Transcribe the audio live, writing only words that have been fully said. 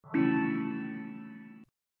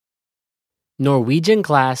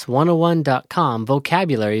NorwegianClass101.com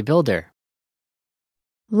Vocabulary Builder.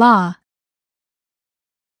 Law.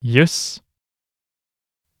 Jøss.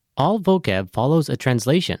 All vocab follows a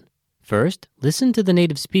translation. First, listen to the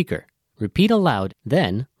native speaker. Repeat aloud,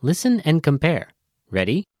 then listen and compare.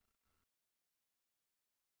 Ready?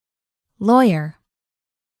 Lawyer.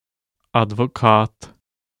 Advokat.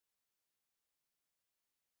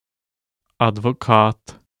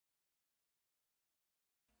 Advokat.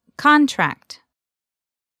 Contract.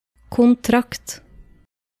 Kontrakt.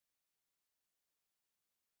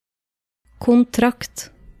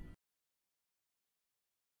 Kontrakt.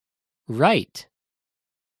 Right.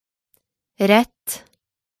 Rett.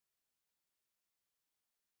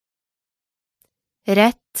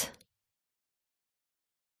 Rett.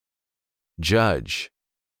 Judge.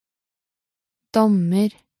 Dommer.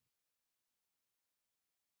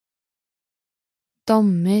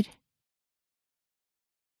 Dommer.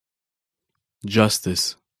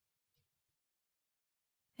 Justice.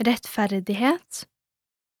 Rettferdighet.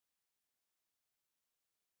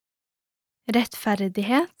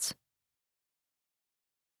 Rettferdighet.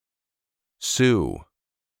 Sue.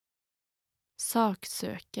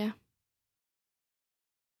 Saksøke.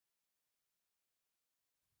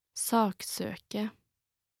 Saksøke.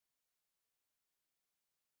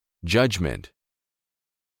 Judgment.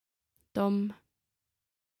 Dom.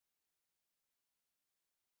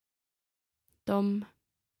 Dom.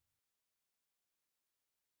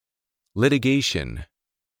 Litigation.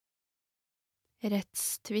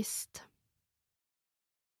 Rettstvist.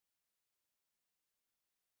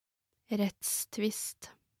 Rettstvist.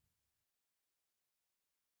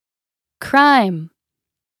 Crime.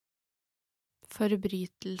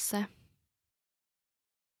 Forbrytelse.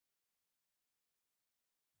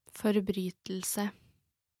 Forbrytelse.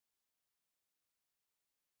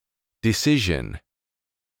 Decision.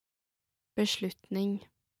 Beslutning.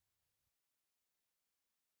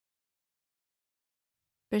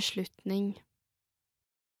 Beslutning.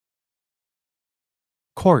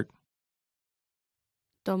 Court.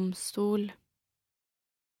 Domstol.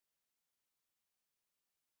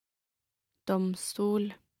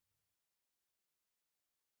 Domstol.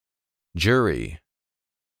 Jury.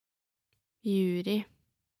 Jury.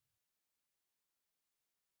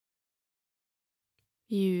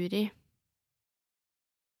 Jury.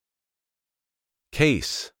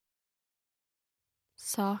 Case.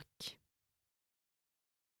 Sak.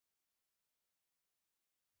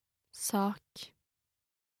 Sak.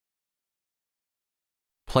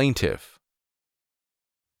 Plaintiff.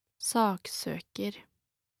 Saksøker.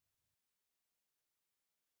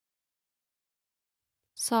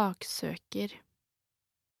 Saksøker.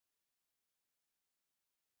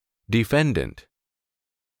 Defendant.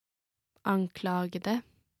 Anklagede.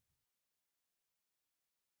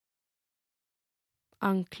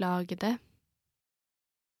 Anklagede.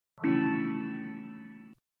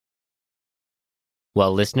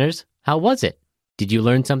 Well, listeners, how was it? Did you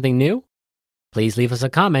learn something new? Please leave us a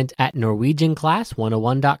comment at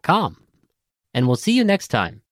NorwegianClass101.com. And we'll see you next time.